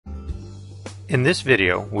In this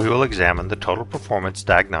video, we will examine the Total Performance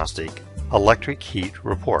Diagnostic Electric Heat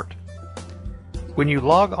Report. When you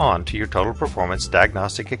log on to your Total Performance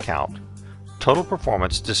Diagnostic account, Total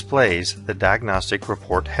Performance displays the Diagnostic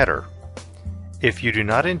Report header. If you do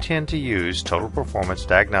not intend to use Total Performance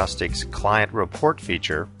Diagnostic's Client Report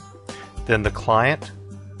feature, then the Client,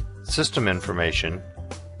 System Information,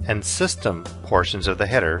 and System portions of the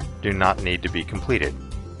header do not need to be completed.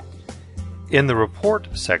 In the Report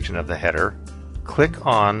section of the header, click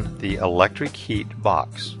on the Electric Heat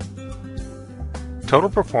box. Total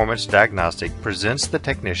Performance Diagnostic presents the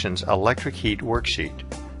technician's electric heat worksheet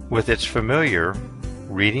with its familiar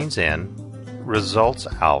readings in, results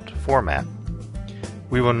out format.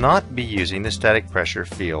 We will not be using the static pressure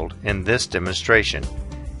field in this demonstration.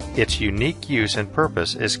 Its unique use and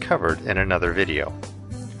purpose is covered in another video.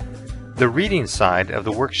 The reading side of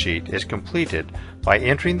the worksheet is completed by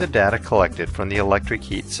entering the data collected from the electric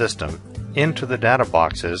heat system into the data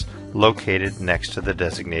boxes located next to the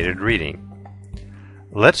designated reading.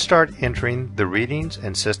 Let's start entering the readings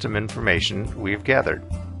and system information we've gathered.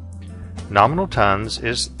 Nominal tons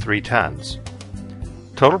is 3 tons.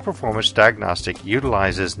 Total Performance Diagnostic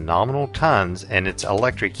utilizes nominal tons in its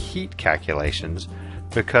electric heat calculations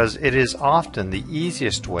because it is often the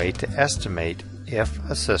easiest way to estimate if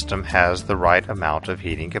a system has the right amount of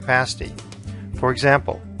heating capacity. For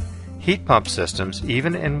example, heat pump systems,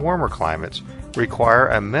 even in warmer climates, require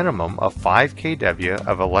a minimum of 5 kW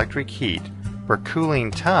of electric heat per cooling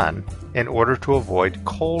ton in order to avoid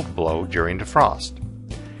cold blow during defrost.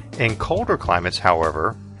 In colder climates,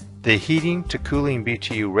 however, the heating to cooling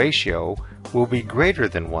BTU ratio will be greater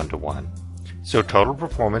than 1:1. So Total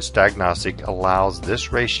Performance Diagnostic allows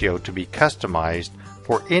this ratio to be customized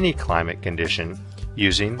for any climate condition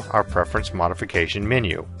using our preference modification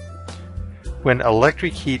menu. When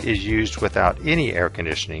electric heat is used without any air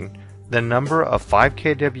conditioning, the number of 5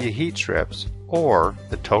 kW heat strips, or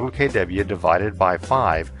the total kW divided by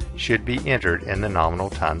 5, should be entered in the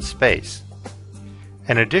nominal tons space.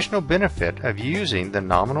 An additional benefit of using the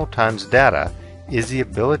nominal tons data is the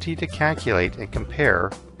ability to calculate and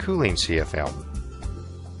compare cooling CFM.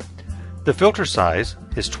 The filter size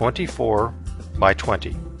is 24 by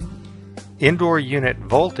 20. Indoor unit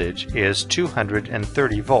voltage is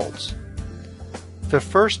 230 volts. The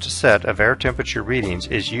first set of air temperature readings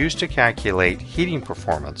is used to calculate heating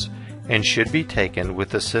performance and should be taken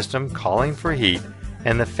with the system calling for heat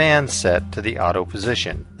and the fan set to the auto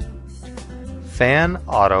position. Fan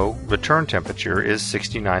auto return temperature is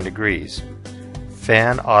 69 degrees.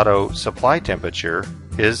 Fan auto supply temperature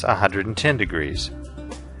is 110 degrees.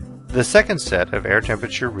 The second set of air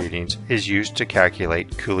temperature readings is used to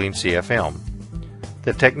calculate cooling CFM.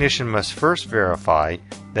 The technician must first verify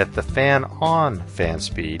that the fan on fan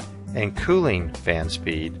speed and cooling fan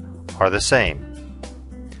speed are the same.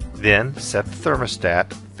 Then set the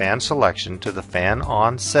thermostat fan selection to the fan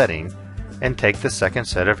on setting and take the second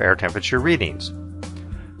set of air temperature readings.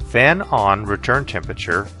 Fan on return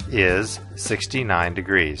temperature is 69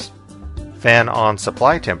 degrees. Fan on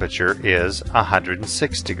supply temperature is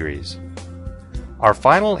 106 degrees. Our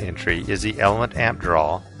final entry is the element amp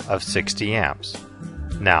draw of 60 amps.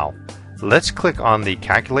 Now, let's click on the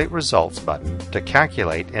Calculate Results button to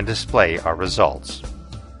calculate and display our results.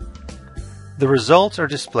 The results are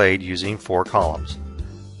displayed using 4 columns.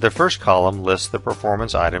 The first column lists the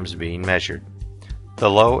performance items being measured.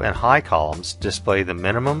 The low and high columns display the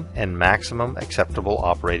minimum and maximum acceptable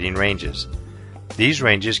operating ranges. These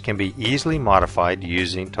ranges can be easily modified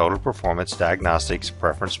using Total Performance Diagnostic's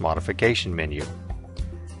Preference Modification menu.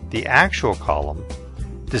 The actual column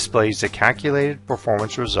displays the calculated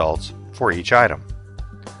performance results for each item.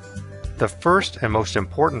 The first and most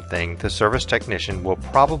important thing the service technician will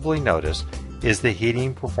probably notice is the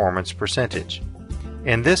heating performance percentage.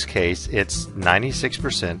 In this case, it's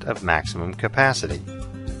 96% of maximum capacity.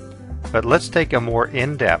 But let's take a more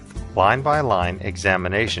in-depth, line-by-line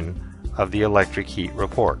examination of the electric heat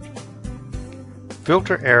report.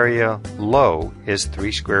 Filter area low is 3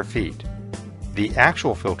 square feet. The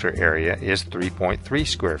actual filter area is 3.3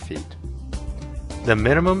 square feet. The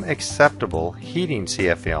minimum acceptable heating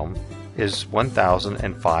CFM is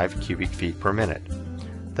 1005 cubic feet per minute.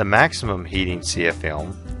 The maximum heating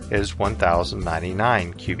CFM is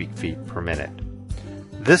 1099 cubic feet per minute.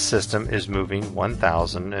 This system is moving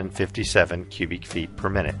 1057 cubic feet per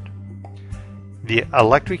minute. The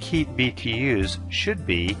electric heat BTUs should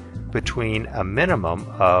be between a minimum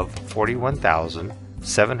of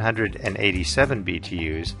 41,787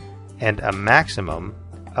 BTUs and a maximum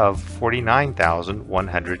of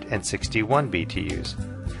 49,161 BTUs.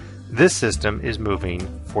 This system is moving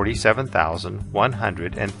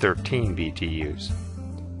 47,113 BTUs.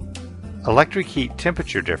 Electric heat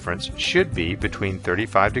temperature difference should be between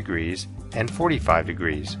 35 degrees and 45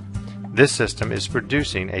 degrees. This system is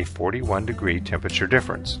producing a 41 degree temperature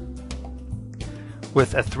difference.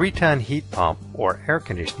 With a 3-ton heat pump or air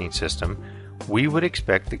conditioning system, we would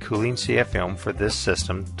expect the cooling CFM for this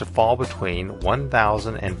system to fall between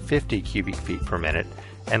 1,050 cubic feet per minute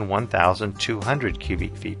and 1,200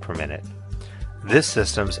 cubic feet per minute. This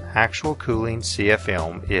system's actual cooling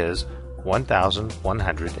CFM is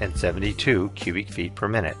 1,172 cubic feet per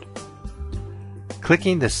minute.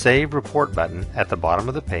 Clicking the Save Report button at the bottom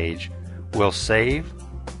of the page will save,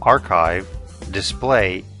 archive,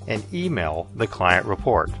 display, and email the client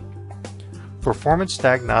report. Performance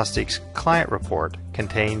Diagnostics Client Report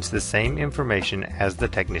contains the same information as the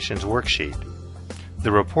technician's worksheet.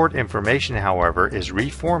 The report information, however, is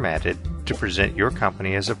reformatted to present your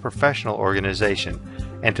company as a professional organization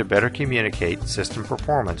and to better communicate system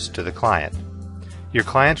performance to the client. Your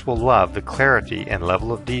clients will love the clarity and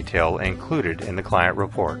level of detail included in the client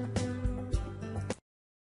report.